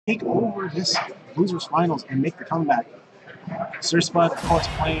take over this losers finals and make the comeback. SirSpudd, of course,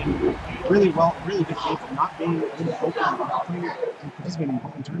 playing really well, really good game for not being in Pokken, not playing and participating in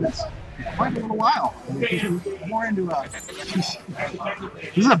Pokken tournaments for quite a little while. More into this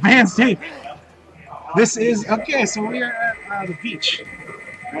is a banned state. This is okay. So we are at the beach.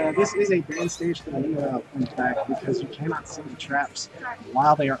 This is a banned stage for the new in fact, because you cannot see the traps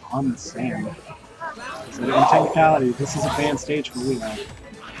while they are on the sand. So in technicality, this is a banned stage for Leo.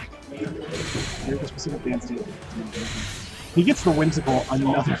 There's a specific banned stage. He gets the whimsical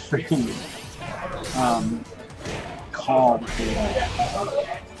another freaking call.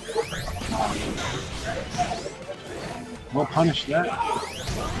 We'll punish that.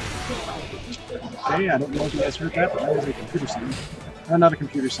 Okay, I don't know if you guys heard that, but that was a computer sound. Another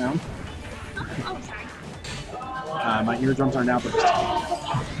computer sound. My eardrums are now burst.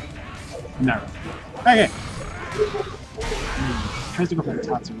 No. Okay. Tries to go for the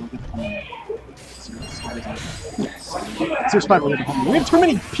Tatsu. We'll get the home. SirSpudd will get the home. We have too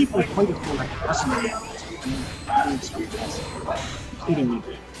many people who play this for like personally. Including me.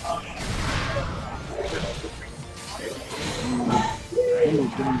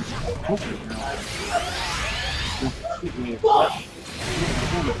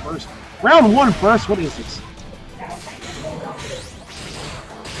 Round one first? What is this?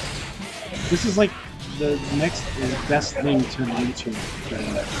 This is like the next best thing to YouTube.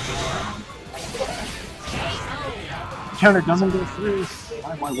 Counter doesn't go through.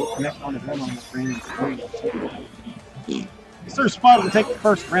 Why will connect on the head on the screen? SirSpudd will take the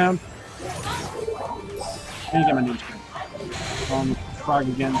first round. And you get my name screen. Frog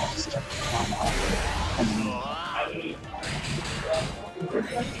again.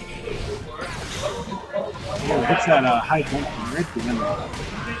 Yeah, hits that high jump right at the end.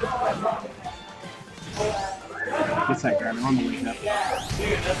 Gets that grab on the way up.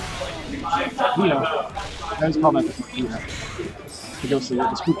 I always call that the torpedo. It goes to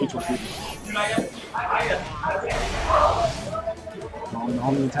the spooky torpedo.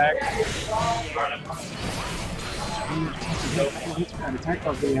 Homing attack. Attack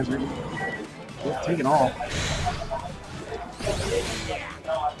dog he has right now. Take it all.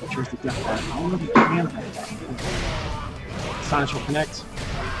 Choose the death card. I don't know if you can. Astonish will connect.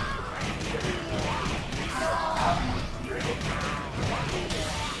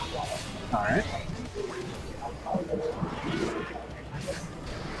 Alright.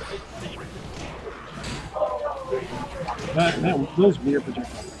 Those weird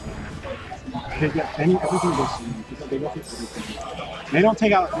projectiles. They get everything goes through them because they go through everything. They don't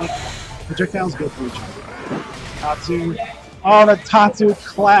take out projectiles go through each other. Tatsu. Oh, the Tatsu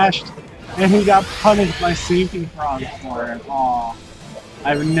clashed and he got punished by Safety Frog for it. Oh,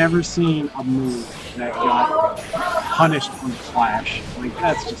 I've never seen a move that got punished on Clash. Like,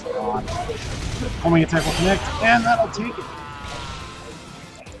 that's just odd. Homing attack will connect, and that'll take it.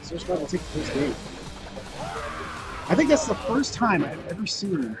 SirSpudd will take the first game. I think that's the first time I've ever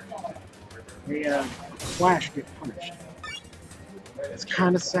seen a Clash get punished. It's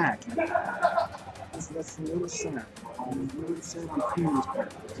kind of sad. That's a little sad. I'm really sad on Fumu's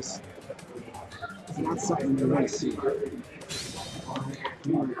part. It's not something you want to see.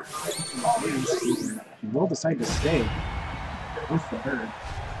 He will decide to stay with the bird.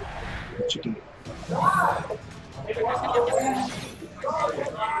 The chicken.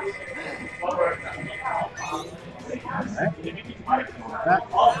 Alright.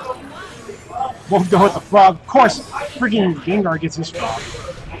 Won't go with the frog. Of course, freaking Gengar gets his frog.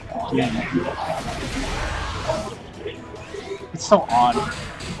 Again. It's so odd.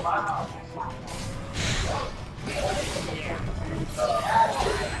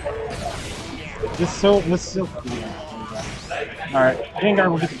 This is so cool. Alright, Gengar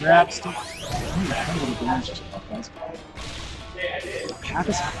will get the grab. Still, half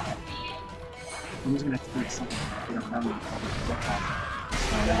is high. I'm just gonna have to do something to get around it.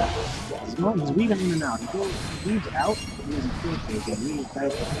 He's weaving in and out. He weaves out, he has a field phase, and weaves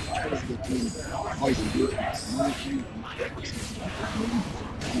back, tries to get in. Always a good pass.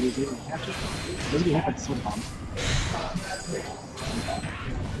 He was able to catch it. Doesn't get hit by the Silver Bomb.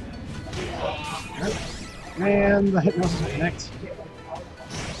 And the Hypnosis will connect.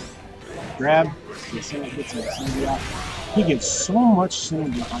 Grab. Gets Sandy off. He gets so much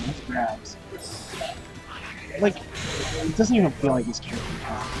Sandy on his grabs. Like, it doesn't even feel like this character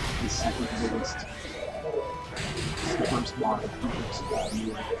has the second biggest. It's the first block. It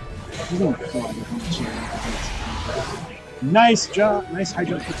doesn't even feel like how much Sandy. Nice job! Nice high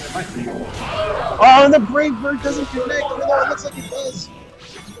jump kick by Fumu. Oh, and the Brave Bird doesn't connect, although it looks like it does.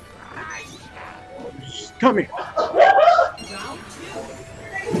 Come here.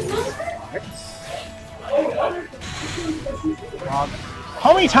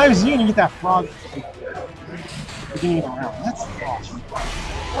 How many times are you gonna get that frog beginning of the round? That's awesome.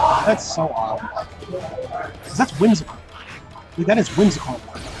 That's so odd. Because that's whimsical. Dude, that is whimsical.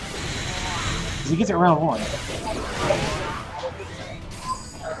 Because he gets it round 1.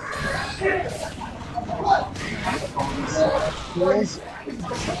 Pools.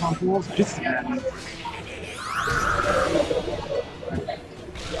 Pools. Just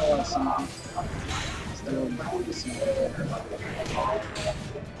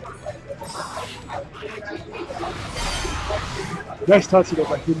nice Tuxedo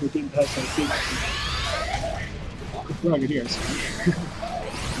by Fumu didn't pass that seat. We're not good here, so.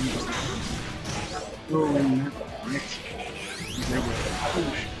 Oh, next.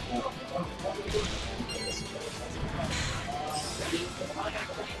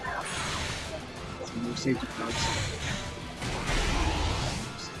 Some more safety cards.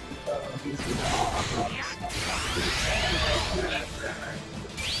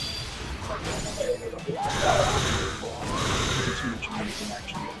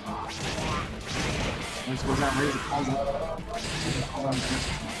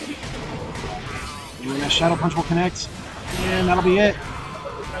 And that Shadow Punch will connect, and that'll be it.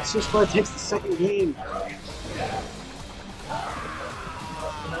 SirSpudd takes the second game.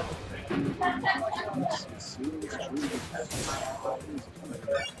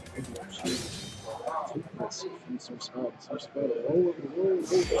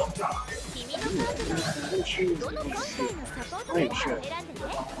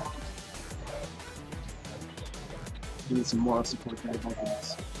 Need some more support there.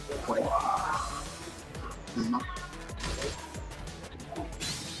 Play.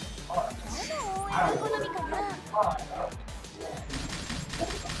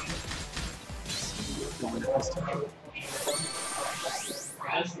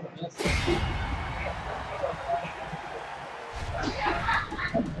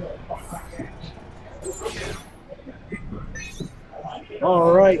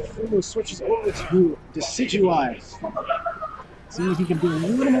 Alright, Fumu switches over to Decidueye. See if he can be a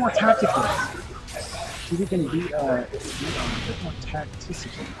little more tactical. See if he can be a bit more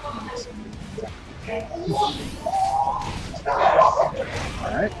tacticity.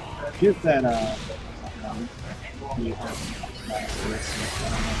 Alright, give that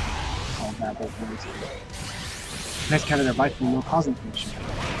nice counter there by Fumu, causing tension.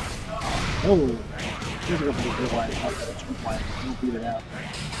 Oh, here's a go for the good wide. We'll beat it out.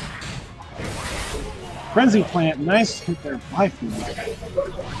 Frenzy Plant, nice hit there by Fumu.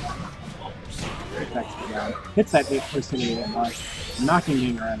 Right back to the ground. Hits that 8% of that knocking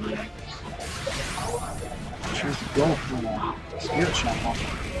Gengar out of the way. Tries to go for the Spirit Shackle.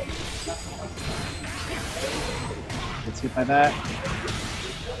 Gets hit by that.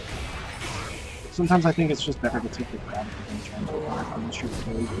 Sometimes I think it's just better to take the grab than trying to I'm not sure it's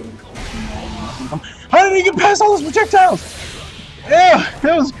really good. How did he get past all those projectiles? Yeah,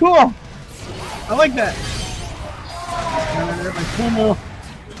 that was cool. I like that. My Fumu.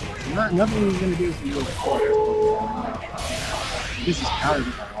 Nothing he's gonna do is real quick. This is countered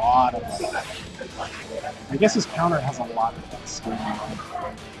with a lot of I guess his counter has a lot of skill.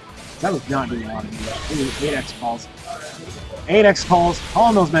 That was not doing a lot of damage. 8x calls. 8x calls.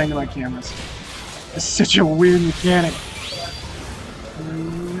 Calling those Magnemite cameras. It's such a weird mechanic.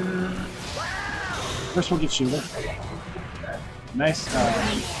 First we'll get shielded. Nice.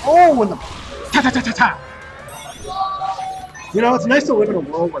 Oh, when the ta-ta-ta-ta-ta! You know, it's nice to live in a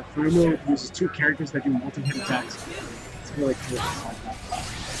world where Fumu uses 2 characters that do multi-hit attacks. It's really cool.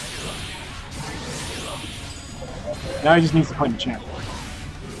 Now he just needs to play the champ.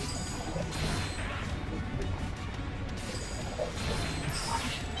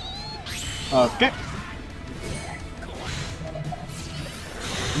 Okay.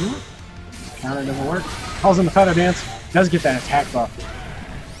 Counter doesn't work. Calls in the Feather Dance. Does get that attack buff.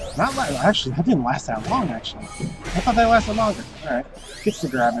 Not like, actually, that didn't last that long, actually. I thought that lasted longer. Alright. Gets the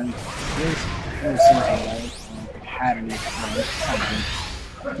grab in. Had any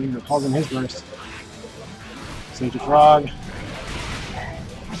Gengar calls in his burst. Sage of Frog.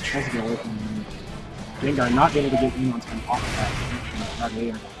 Tries to get away from him. Gengar not able to get anyone's kind of off of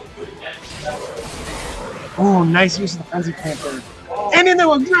that. Oh, nice use of the Frenzy Plant there. And then there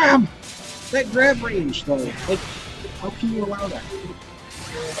was grab! That grab range, though. Like, how can you allow that?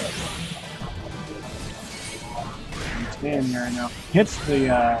 It's standing there right now. Hits the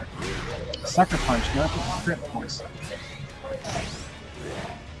Sucker Punch, not the crit, of course.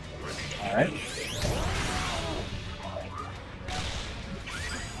 Alright.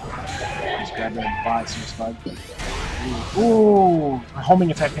 Just grab that by SirSpudd. Ooh, a homing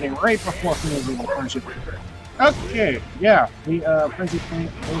attack hitting right before Fumu was able to punch it. Okay, yeah, the Frenzy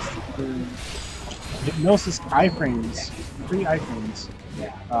Plant goes to the Hypnosis iframes, 3 iframes,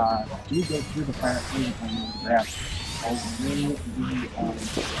 do go through the fire Frenzy Plant with the grab. As many the,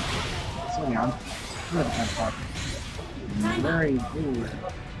 sorry, on, where the time clock? Very good.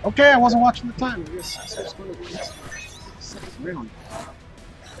 Okay, I wasn't watching the time, I guess. Second round.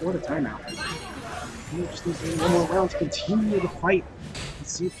 What a timeout. He just needs one more round to continue the fight.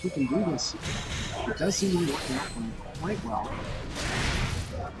 Let's see if he can do this. It does seem to be working out for him quite well.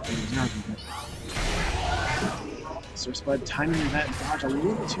 SirSpudd timing that dodge a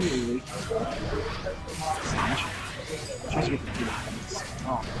little too early. Smash. Tries to get the kill.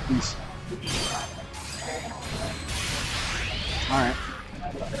 Oh, please. Alright.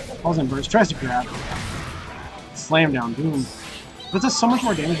 Falls in burst, tries to grab. Slam down, boom. That does so much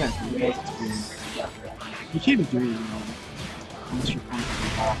more damage than it does. It's boom. You can't even do it, you know, unless you're playing for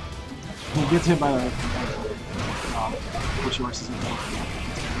the ball. He gets hit by the which horse isn't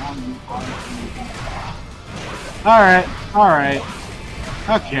alright.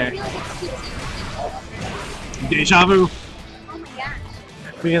 Okay. Deja vu. Oh my gosh.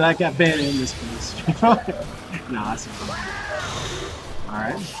 Feel like I've been in this place. Nah, that's not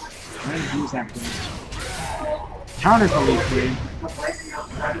alright. Trying to use that burst. Counters the lead frame.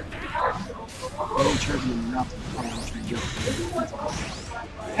 Really charging enough to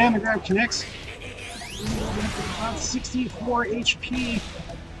and the grab connects. About 64 HP.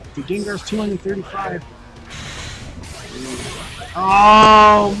 The Gengar's 235.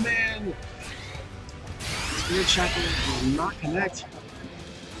 Oh man! Spirit Shackle does not connect.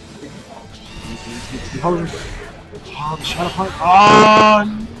 Oh, the Shadow Punch. Oh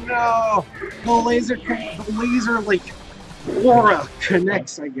no! The laser like aura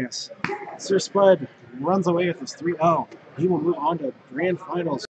connects, I guess. SirSpudd runs away with his 3-0. He will move on to Grand Finals.